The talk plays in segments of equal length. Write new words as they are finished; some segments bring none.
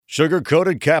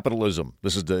Sugar-coated capitalism.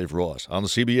 This is Dave Ross on the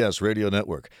CBS Radio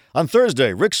Network. On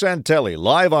Thursday, Rick Santelli,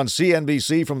 live on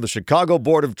CNBC from the Chicago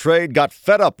Board of Trade, got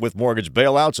fed up with mortgage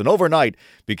bailouts and overnight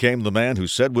became the man who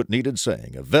said what needed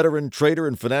saying. A veteran trader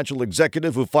and financial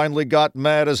executive who finally got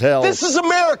mad as hell. This is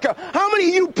America. How many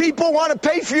of you people want to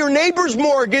pay for your neighbor's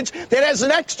mortgage that has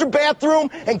an extra bathroom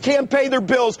and can't pay their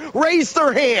bills? Raise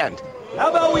their hand.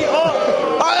 How about we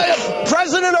all?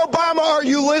 President Obama, are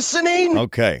you listening?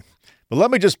 Okay. But let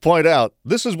me just point out,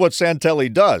 this is what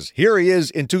Santelli does. Here he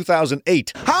is in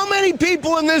 2008. How many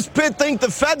people in this pit think the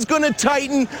Fed's going to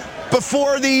tighten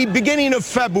before the beginning of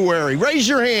February? Raise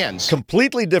your hands.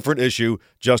 Completely different issue,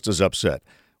 just as upset.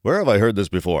 Where have I heard this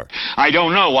before? I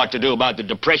don't know what to do about the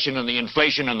depression and the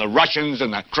inflation and the Russians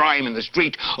and the crime in the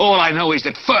street. All I know is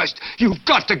that first, you've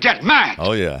got to get mad.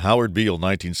 Oh, yeah. Howard Beale,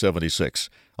 1976.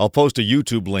 I'll post a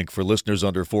YouTube link for listeners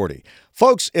under 40.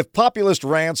 Folks, if populist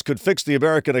rants could fix the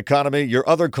American economy, your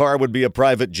other car would be a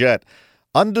private jet.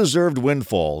 Undeserved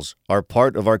windfalls are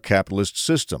part of our capitalist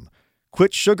system.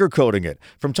 Quit sugarcoating it.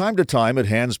 From time to time, it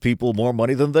hands people more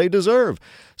money than they deserve.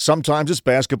 Sometimes it's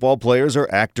basketball players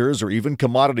or actors or even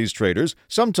commodities traders.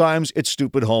 Sometimes it's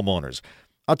stupid homeowners.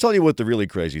 I'll tell you what the really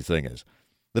crazy thing is.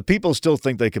 The people still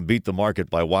think they can beat the market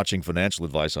by watching financial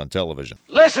advice on television.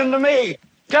 Listen to me.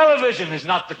 Television is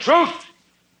not the truth.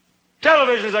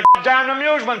 Television is a goddamn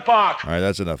amusement park. All right,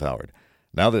 that's enough, Howard.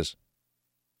 Now this.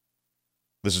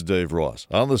 This is Dave Ross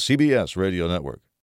on the CBS Radio Network.